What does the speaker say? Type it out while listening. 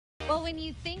Well, when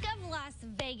you think of Las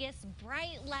Vegas,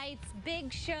 bright lights,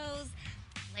 big shows,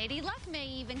 Lady Luck may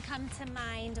even come to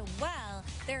mind. Well,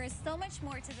 there is so much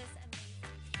more to this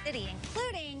amazing city,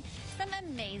 including some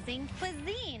amazing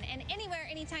cuisine. And Anywhere,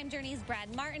 Anytime Journey's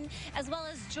Brad Martin, as well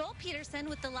as Joel Peterson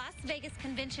with the Las Vegas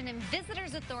Convention and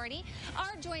Visitors Authority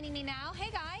are joining me now.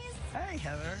 Hey, guys. Hey,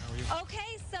 Heather. How are you?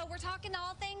 Okay, so we're talking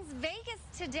all things Vegas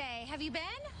today. Have you been?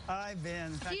 I've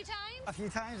been. A few times? A few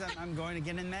times. I'm going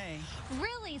again in May.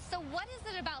 Really? So what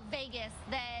is it about Vegas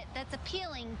that's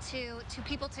appealing to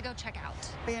people to go check out?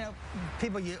 You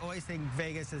know, you always think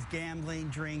Vegas is gambling,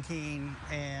 drinking,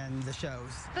 and the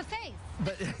shows. Buffets.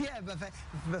 But yeah,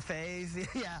 buffets.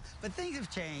 Yeah, but things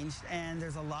have changed, and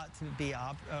there's a lot to be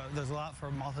there's a lot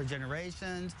for multi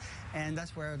generations, and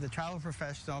that's where the travel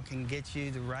professional can get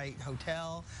you the right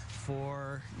hotel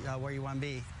for where you want to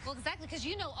be. Well, exactly, because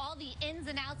you know all the ins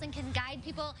and outs and can guide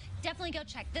people. Definitely go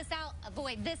check this out,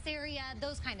 avoid this area,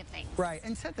 those kind of things. Right,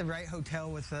 and set the right hotel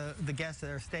with the guests that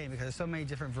are staying, because there's so many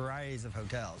different varieties of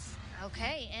hotels.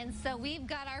 Okay, and so we've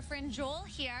got our friend Joel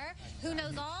here, who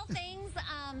knows all things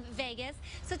Vegas.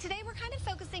 So today we're kind of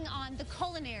focusing on the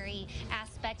culinary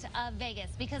aspect of Vegas,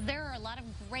 because there are a lot of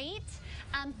great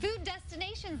food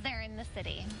destinations there in the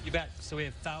city. You bet. So we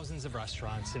have thousands of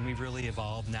restaurants, and we've really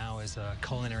evolved now as a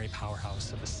culinary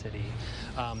powerhouse of a city.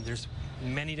 There's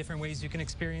many different ways you can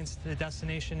experience the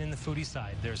destination in the foodie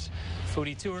side. There's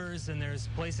foodie tours, and there's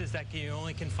places that you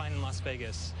only can find in Las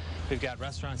Vegas. We've got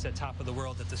restaurants at Top of the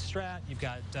World at the Strat. You've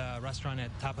got a restaurant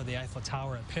at top of the Eiffel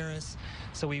Tower at Paris.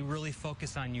 So we really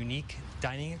focus on unique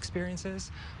dining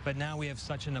experiences, but now we have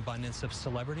such an abundance of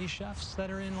celebrity chefs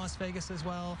that are in Las Vegas as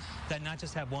well, that not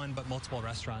just have one, but multiple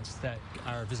restaurants that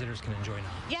our visitors can enjoy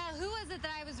now. Yeah, who was it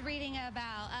that I was reading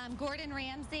about? Gordon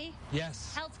Ramsay?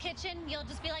 Yes. Hell's Kitchen? You'll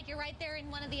just be like you're right there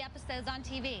in one of the episodes on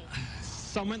TV.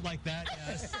 Somewhat like that,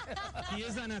 yes. He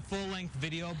is on a full-length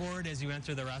video board as you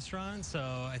enter the restaurant, so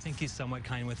I think he's somewhat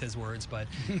kind with his words. But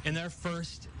in their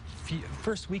first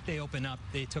week they opened up,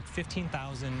 they took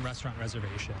 15,000 restaurant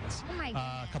reservations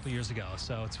a couple years ago.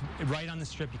 So it's right on the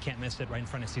Strip. You can't miss it, right in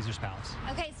front of Caesar's Palace.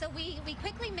 Okay, so we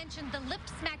quickly mentioned the Lip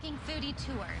Smacking Foodie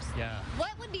Tours. Yeah.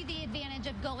 What would be the advantage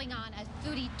of going on a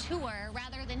foodie tour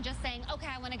rather than just saying, okay,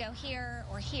 I want to go here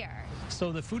or here?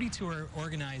 So the foodie tour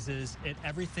organizes it.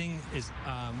 Everything is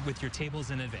with your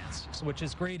tables in advance. So which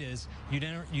is great is you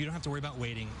don't have to worry about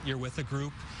waiting. You're with a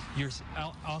group. You're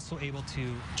also able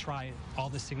to try all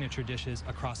the signature dishes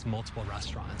across multiple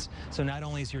restaurants. So not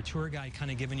only is your tour guide kind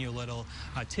of giving you a little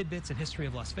tidbits and history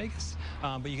of Las Vegas,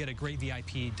 but you get a great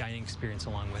VIP dining experience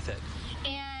along with it.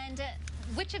 And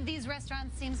which of these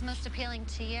restaurants seems most appealing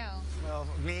to you? Well,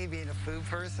 me being a food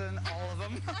person, all of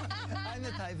them. I'm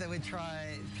the type that would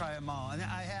try them all, and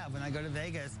I have. When I go to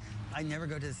Vegas, I never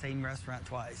go to the same restaurant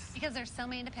twice. Because there's so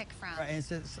many to pick from. Right, and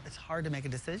it's hard to make a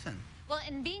decision. Well,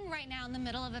 and being right now in the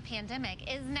middle of a pandemic,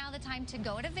 is now the time to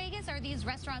go to Vegas? Are these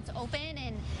restaurants open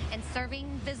and serving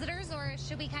visitors, or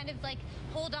should we kind of like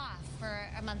hold off for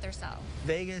a month or so?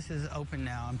 Vegas is open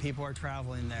now, and people are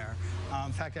traveling there.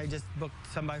 In fact, I just booked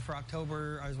somebody for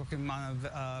October. I was working on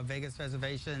a Vegas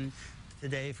reservation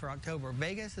today for October.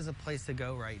 Vegas is a place to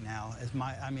go right now.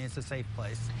 It's a safe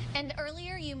place. And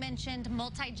earlier you mentioned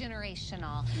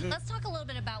multi-generational. Let's talk a little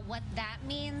bit about what that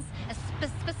means,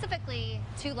 specifically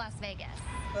to Las Vegas.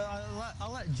 Well,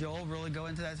 I'll let Joel really go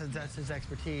into that, since that's his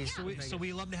expertise. Yeah. So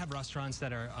we love to have restaurants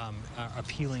that are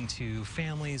appealing to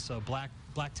families. So Black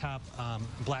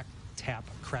Tap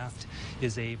Craft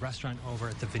is a restaurant over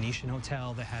at the Venetian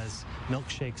Hotel that has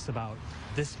milkshakes about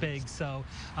this big. So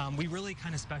we really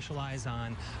kind of specialize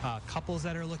on couples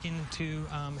that are looking to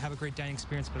have a great dining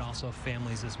experience, but also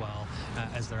families as well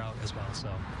as they're out as well. So.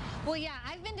 Well, yeah,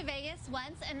 I've been to Vegas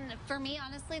once, and for me,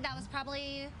 honestly, that was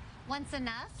probably once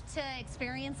enough to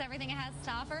experience everything it has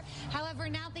to offer. However,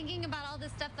 now thinking about all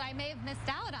this stuff that I may have missed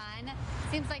out on,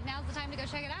 seems like now's the time to go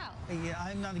check it out. Yeah,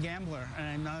 I'm not a gambler, and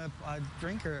I'm not a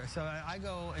drinker, so I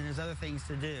go, and there's other things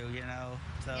to do, you know.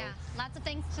 So. Yeah, lots of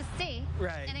things to see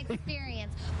and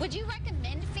experience. Would you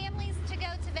recommend families to go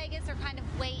to Vegas, or kind of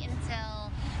wait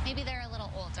until maybe they're a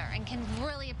little older and can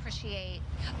really appreciate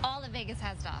all that Vegas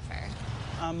has to offer?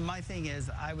 My thing is,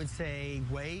 I would say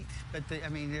wait, but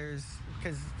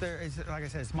because there is, like I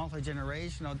said, it's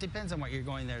multi-generational. It depends on what you're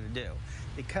going there to do.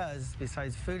 Because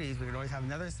besides foodies, we could always have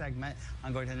another segment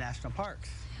on going to national parks.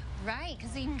 Right,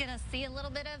 because you can get to see a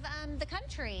little bit of the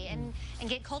country and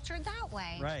get cultured that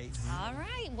way. Right. All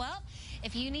right. Well,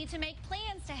 if you need to make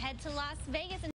plans to head to Las Vegas